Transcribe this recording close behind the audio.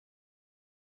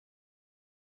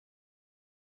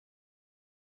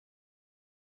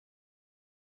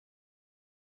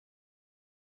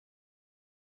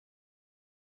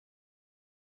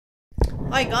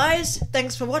Hi guys,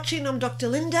 thanks for watching. I'm Dr.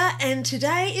 Lynda and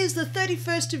today is the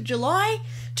 31st of July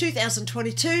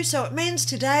 2022, so it means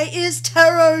today is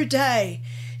Tarot Day.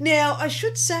 Now I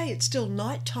should say it's still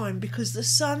night time because the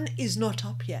sun is not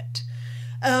up yet.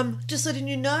 Just letting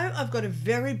you know, I've got a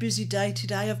very busy day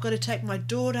today. I've got to take my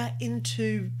daughter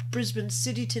into Brisbane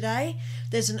City today.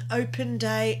 There's an open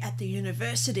day at the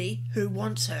university. Who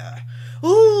wants her?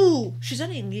 Ooh, she's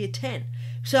only in year 10.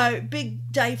 So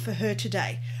big day for her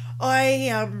today. I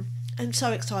am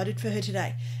so excited for her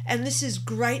today. And this is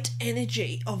great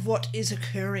energy of what is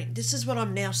occurring. This is what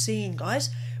I'm now seeing,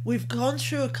 guys. We've gone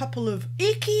through a couple of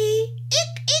ick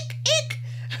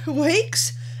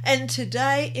weeks. And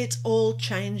today it's all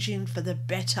changing for the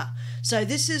better. So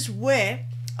this is where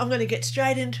I'm going to get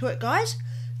straight into it, guys.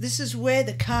 This is where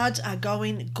the cards are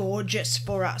going gorgeous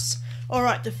for us. All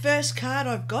right, the first card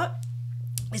I've got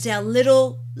is our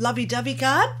little lovey-dovey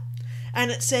card. And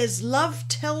it says, love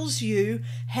tells you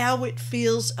how it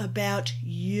feels about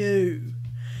you.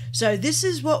 So this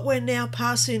is what we're now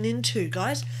passing into,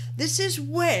 guys. This is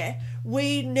where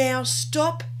we now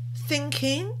stop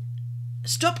thinking,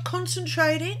 stop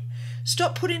concentrating,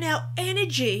 stop putting our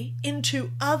energy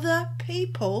into other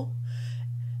people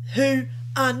who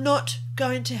are not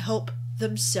going to help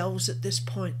themselves at this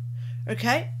point.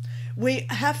 Okay? We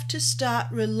have to start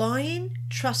relying,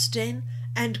 trusting,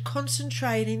 and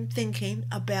concentrating, thinking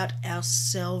about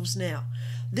ourselves now.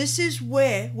 This is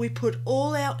where we put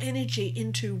all our energy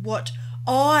into what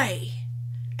I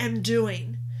am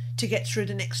doing to get through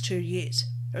the next 2 years.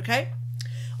 Okay?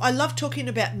 I love talking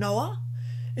about Noah.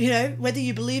 You know, whether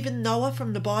you believe in Noah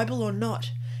from the Bible or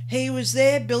not, he was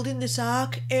there building this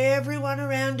ark. Everyone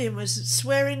around him was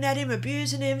swearing at him,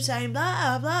 abusing him, saying,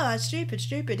 blah, blah,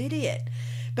 stupid idiot.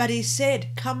 But he said,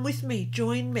 come with me,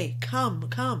 join me, come.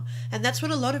 And that's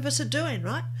what a lot of us are doing,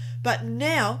 right? But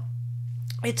now,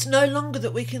 it's no longer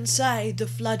that we can say the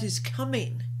flood is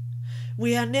coming.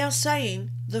 We are now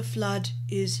saying the flood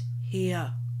is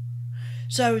here.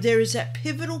 So there is that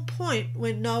pivotal point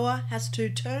when Noah has to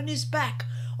turn his back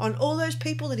on all those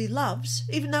people that he loves,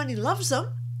 even though he loves them.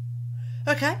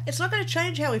 Okay, it's not going to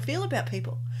change how we feel about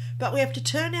people, but we have to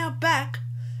turn our back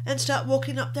and start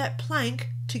walking up that plank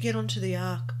to get onto the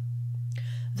ark.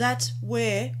 That's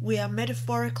where we are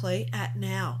metaphorically at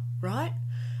now, right?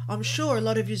 I'm sure a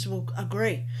lot of you will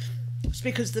agree. It's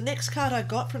because the next card I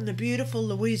got from the beautiful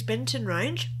Louise Benton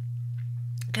range,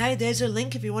 okay, there's a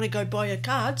link if you want to go buy your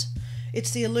cards.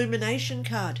 It's the Illumination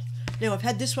card. Now, I've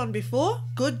had this one before.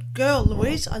 Good girl,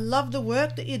 Louise. I love the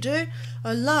work that you do.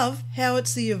 I love how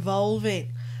it's the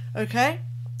evolving. Okay?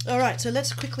 All right, so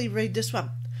let's quickly read this one.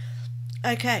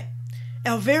 Okay.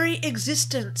 Our very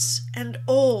existence and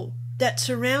all that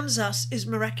surrounds us is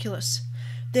miraculous.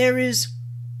 There is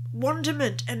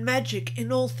wonderment and magic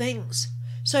in all things.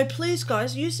 So please,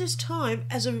 guys, use this time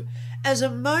as a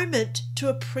moment to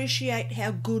appreciate how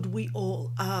good we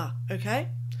all are. Okay?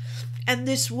 And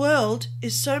this world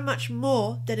is so much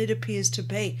more than it appears to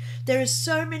be. There are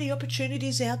so many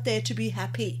opportunities out there to be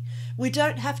happy. We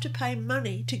don't have to pay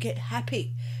money to get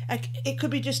happy. It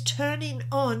could be just turning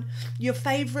on your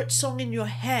favourite song in your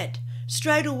head.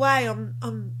 Straight away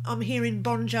I'm hearing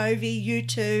Bon Jovi,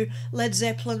 U2, Led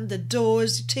Zeppelin, The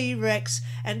Doors, T-Rex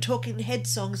and Talking Head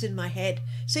songs in my head.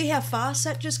 See how fast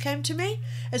that just came to me?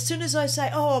 As soon as I say,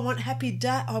 oh, I want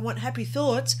happy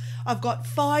thoughts, I've got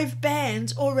 5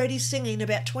 bands already singing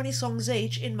about 20 songs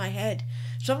each in my head.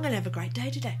 So I'm going to have a great day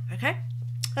today, okay?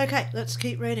 Okay, let's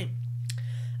keep reading.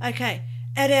 Okay,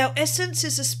 at our essence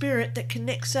is a spirit that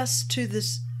connects us to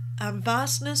this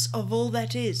vastness of all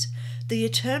that is, the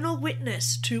eternal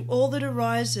witness to all that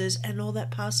arises and all that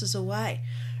passes away.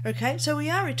 Okay, so we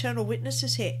are eternal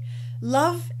witnesses here.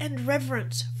 Love and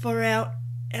reverence for our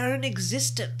own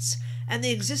existence and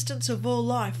the existence of all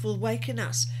life will awaken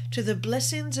us to the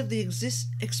blessings of the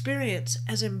experience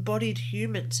as embodied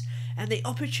humans and the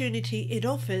opportunity it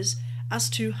offers us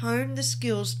to hone the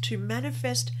skills to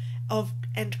manifest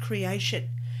and creation.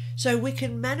 So we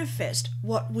can manifest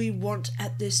what we want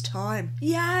at this time.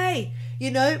 Yay!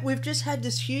 You know, we've just had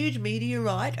this huge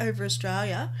meteorite over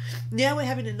Australia. Now we're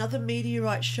having another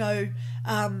meteorite show,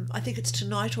 I think it's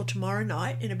tonight or tomorrow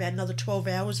night, in about another 12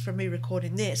 hours from me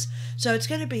recording this. So it's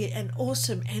going to be an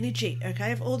awesome energy,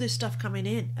 okay, of all this stuff coming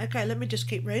in. Okay, let me just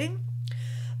keep reading.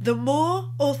 The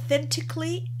more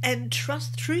authentically and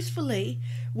truthfully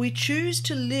we choose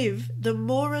to live, the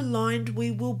more aligned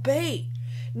we will be.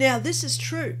 Now, this is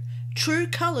true. True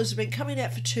colours have been coming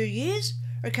out for 2 years,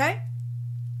 okay?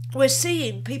 We're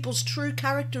seeing people's true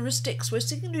characteristics. We're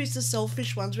seeing who's the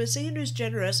selfish ones. We're seeing who's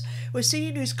generous. We're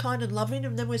seeing who's kind and loving.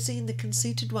 And then we're seeing the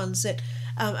conceited ones that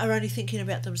are only thinking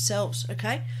about themselves,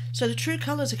 okay? So the true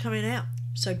colours are coming out.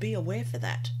 So be aware for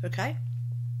that, okay?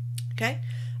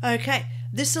 Okay.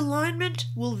 This alignment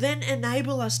will then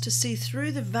enable us to see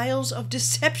through the veils of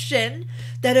deception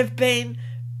that have been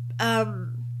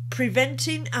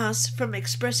preventing us from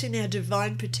expressing our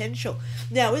divine potential.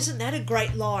 Now, isn't that a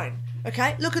great line?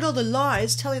 Okay, look at all the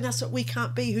lies telling us that we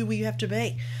can't be who we have to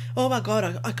be. Oh my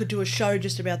God, I could do a show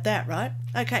just about that, right?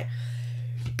 Okay,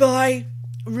 by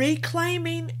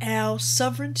reclaiming our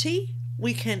sovereignty,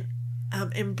 we can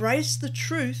embrace the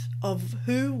truth of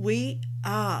who we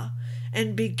are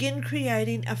and begin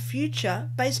creating a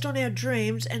future based on our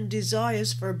dreams and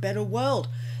desires for a better world.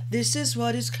 This is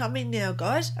what is coming now,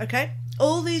 guys, okay?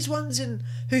 All these ones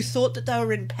who thought that they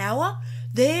were in power,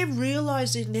 they're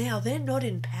realizing now they're not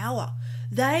in power.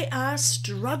 They are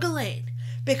struggling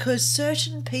because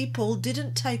certain people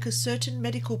didn't take a certain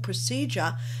medical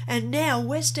procedure, and now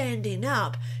we're standing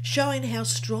up showing how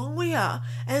strong we are,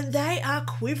 and they are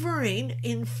quivering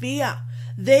in fear.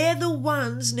 They're the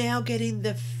ones now getting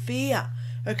the fear,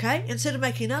 okay? Instead of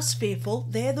making us fearful,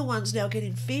 they're the ones now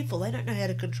getting fearful. They don't know how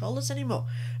to control us anymore.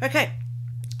 Okay,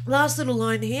 last little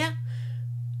line here.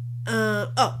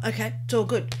 Okay, it's all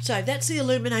good. So that's the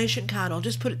illumination card. I'll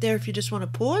just put it there if you just want to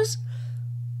pause.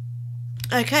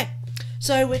 Okay,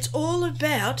 so it's all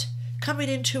about coming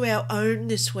into our own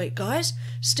this week, guys.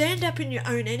 Stand up in your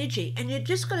own energy, and you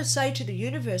just got to say to the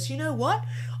universe, you know what?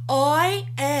 I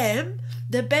am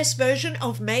the best version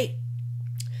of me.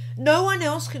 No one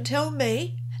else can tell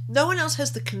me, no one else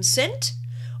has the consent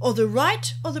or the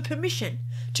right or the permission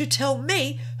to tell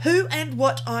me who and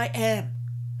what I am.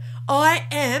 I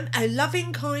am a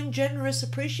loving, kind, generous,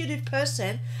 appreciative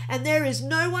person, and there is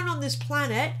no one on this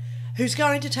planet who's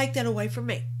going to take that away from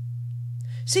me.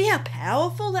 See how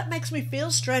powerful that makes me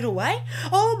feel straight away?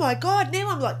 Oh my God, now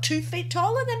I'm like 2 feet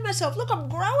taller than myself. Look, I'm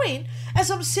growing as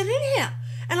I'm sitting here.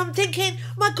 And I'm thinking,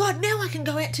 my God, now I can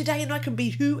go out today and I can be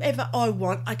whoever I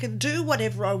want. I can do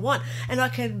whatever I want. And I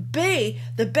can be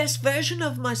the best version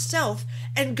of myself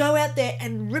and go out there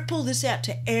and ripple this out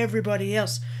to everybody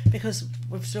else. Because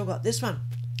we've still got this one.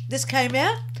 This came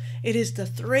out. It is the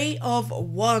 3 of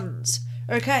Wands.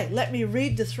 Okay, let me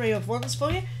read the 3 of Wands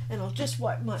for you. And I'll just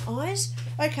wipe my eyes.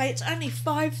 Okay, it's only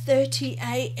 5:30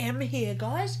 a.m. here,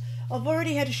 guys. I've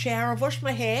already had a shower. I've washed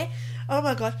my hair. Oh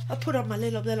my God, I put on my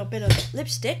little bit of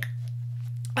lipstick.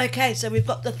 Okay, so we've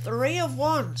got the 3 of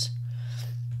Wands.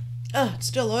 Oh, it's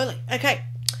still early. Okay,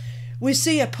 we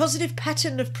see a positive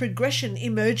pattern of progression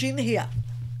emerging here.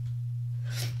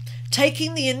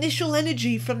 Taking the initial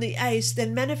energy from the ace,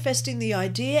 then manifesting the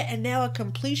idea, and now a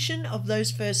completion of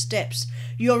those first steps.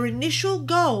 Your initial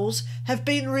goals have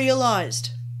been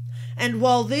realized. And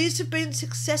while these have been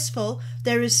successful,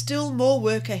 there is still more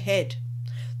work ahead.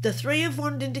 The 3 of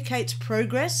Wands indicates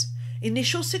progress,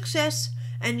 initial success,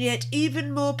 and yet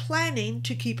even more planning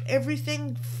to keep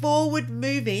everything forward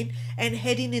moving and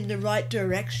heading in the right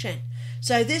direction.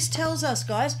 So this tells us,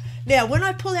 guys, now when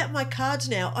I pull out my cards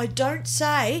now, I don't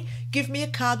say, give me a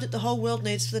card that the whole world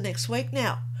needs for the next week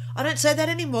now. I don't say that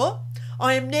anymore.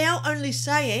 I am now only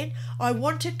saying, I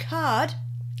want a card,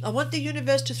 I want the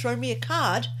universe to throw me a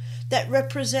card that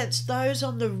represents those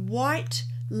on the right,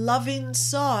 loving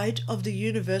side of the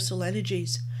universal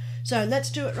energies. So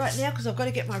let's do it right now because I've got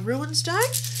to get my ruin stone.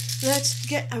 Let's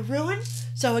get a ruin.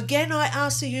 So again, I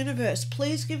ask the universe,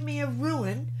 please give me a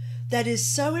ruin that is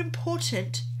so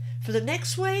important for the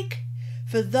next week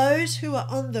for those who are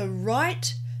on the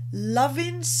right,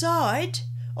 loving side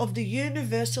of the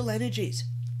universal energies.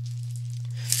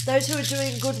 Those who are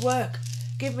doing good work.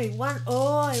 Give me one.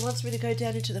 Oh, he wants me to go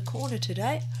down into the corner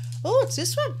today. Oh, it's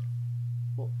this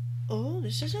one. Oh,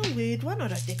 this is a weird one. I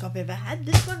don't think I've ever had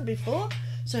this one before.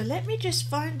 So let me just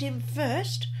find him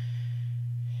first.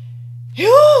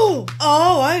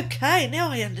 Oh, okay. Now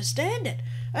I understand it.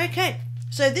 Okay.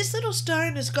 So this little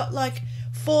stone has got like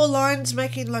 4 lines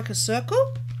making like a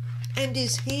circle. And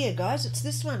is here, guys. It's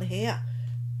this one here.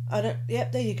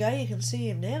 Yep, there you go. You can see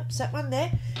him now. It's that one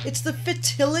there. It's the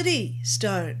fertility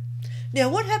stone. Now,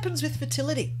 what happens with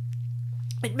fertility?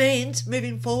 It means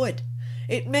moving forward.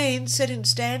 It means setting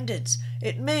standards.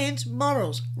 It means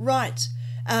morals, rights,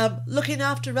 looking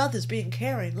after others, being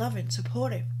caring, loving,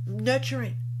 supportive,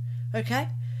 nurturing. Okay?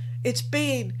 It's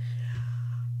being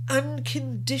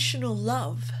unconditional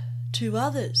love to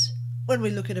others. When we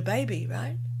look at a baby,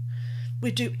 right?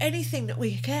 We do anything that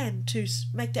we can to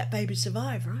make that baby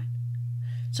survive, right?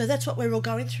 So that's what we're all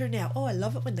going through now. Oh, I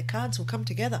love it when the cards will come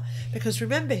together, because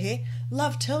remember here,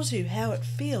 love tells you how it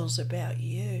feels about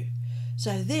you.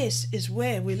 So this is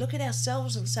where we look at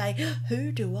ourselves and say,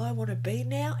 who do I want to be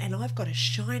now? And I've got to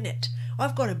shine it.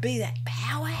 I've got to be that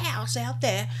powerhouse out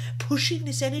there pushing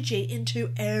this energy into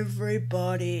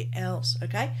everybody else,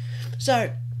 okay?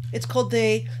 So it's called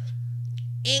the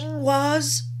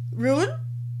Ingwar's Ruin.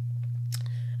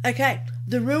 Okay,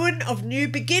 the ruin of new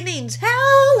beginnings.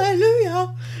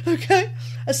 Hallelujah. Okay,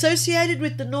 associated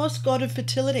with the Norse god of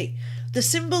fertility, the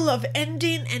symbol of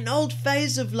ending an old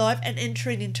phase of life and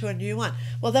entering into a new one.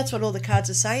 Well, that's what all the cards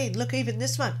are saying. Look, even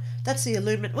this one. That's the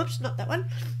illumination. Whoops, not that one.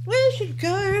 Where should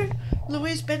go?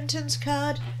 Louise Benton's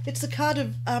card. It's the card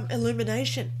of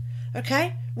illumination.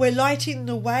 Okay, we're lighting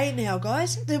the way now,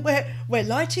 guys. We're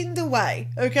lighting the way.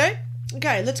 Okay.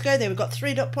 Okay, let's go there. We've got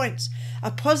 3 dot points.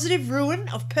 A positive ruin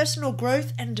of personal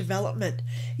growth and development.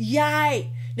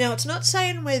 Yay! Now, it's not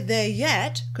saying we're there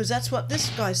yet, because that's what this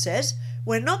guy says.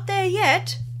 We're not there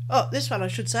yet. Oh, this one I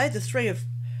should say, the three of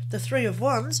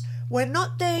wands. We're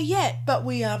not there yet, but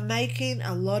we are making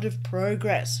a lot of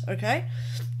progress, okay?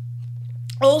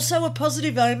 Also a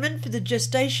positive omen for the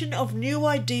gestation of new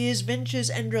ideas, ventures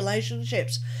and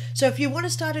relationships. So if you want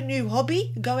to start a new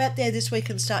hobby, go out there this week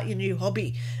and start your new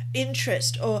hobby,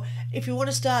 interest. Or if you want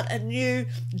to start a new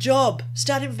job,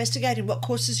 start investigating what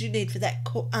courses you need for that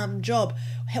job.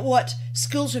 What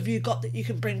skills have you got that you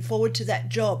can bring forward to that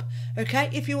job? Okay,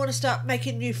 if you want to start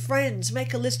making new friends,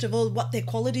 make a list of all what their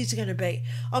qualities are going to be.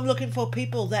 I'm looking for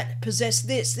people that possess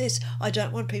this. I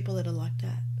don't want people that are like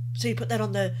that. So you put that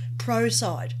on the pro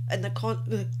side and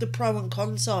the pro and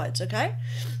con sides, okay?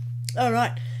 All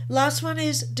right. Last one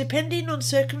is, depending on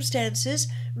circumstances,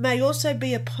 may also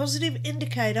be a positive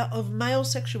indicator of male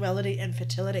sexuality and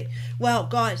fertility. Well,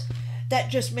 guys, that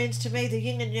just means to me the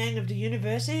yin and yang of the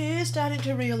universe is starting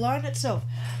to realign itself.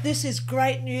 This is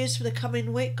great news for the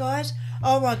coming week, guys.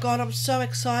 Oh my God, I'm so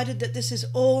excited that this is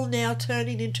all now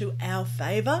turning into our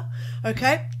favour,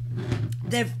 okay?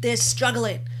 They're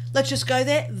struggling. Let's just go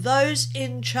there. Those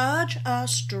in charge are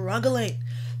struggling.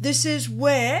 This is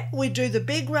where we do the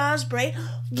big raspberry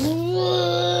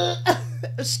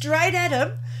straight at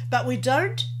them, but we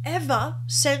don't ever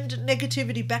send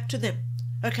negativity back to them,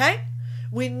 okay?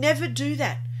 We never do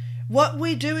that. What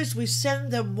we do is we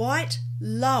send them white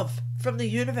love from the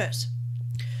universe.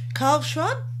 Carl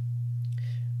Schwab,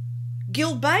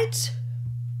 Gil Bates,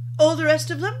 all the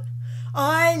rest of them,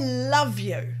 I love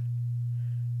you.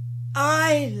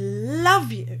 I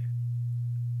love you.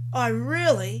 I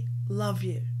really love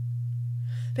you.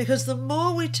 Because the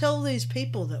more we tell these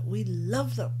people that we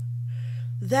love them,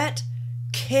 that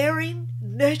caring,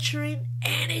 nurturing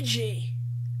energy,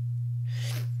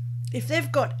 if they've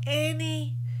got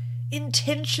any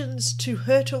intentions to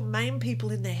hurt or maim people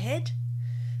in their head,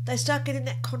 they start getting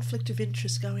that conflict of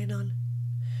interest going on.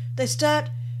 They start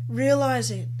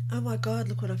realizing, oh my God,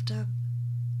 look what I've done.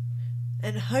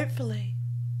 And hopefully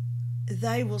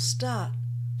they will start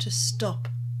to stop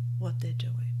what they're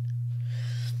doing.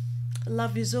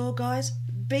 Love yous all, guys.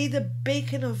 Be the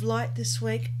beacon of light this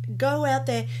week. Go out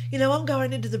there. You know, I'm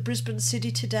going into the Brisbane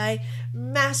city today.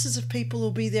 Masses of people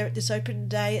will be there at this open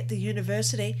day at the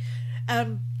university.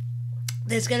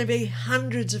 There's going to be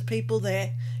hundreds of people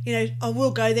there. You know, I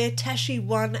will go there. Tashi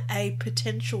won a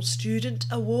potential student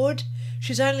award.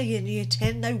 She's only in year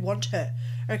 10. They want her.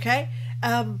 Okay?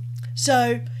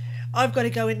 So I've got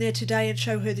to go in there today and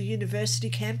show her the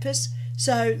university campus.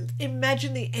 So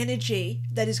imagine the energy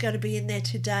that is going to be in there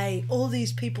today. All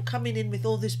these people coming in with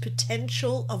all this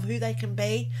potential of who they can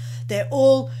be. They're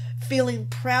all feeling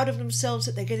proud of themselves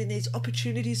that they're getting these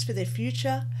opportunities for their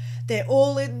future. They're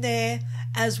all in there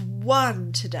as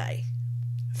one today,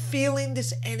 feeling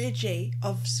this energy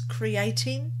of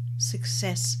creating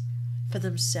success for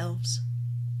themselves.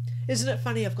 Isn't it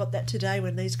funny I've got that today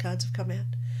when these cards have come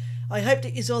out? I hope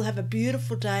that you all have a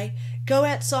beautiful day. Go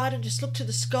outside and just look to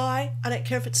the sky. I don't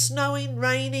care if it's snowing,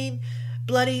 raining,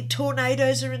 bloody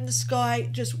tornadoes are in the sky.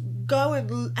 Just go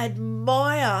and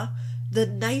admire the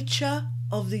nature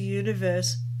of the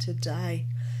universe today.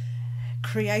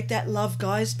 Create that love,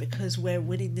 guys, because we're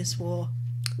winning this war.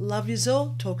 Love yous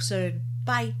all. Talk soon.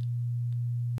 Bye.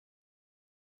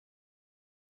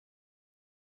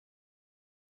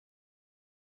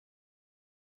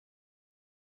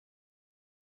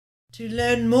 To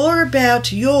learn more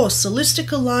about your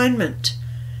solistic alignment,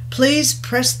 please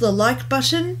press the like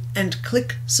button and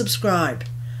click subscribe.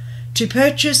 To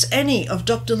purchase any of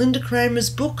Dr. Lynda Cramer's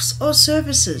books or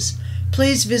services,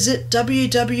 please visit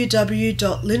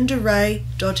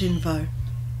www.lindaray.info.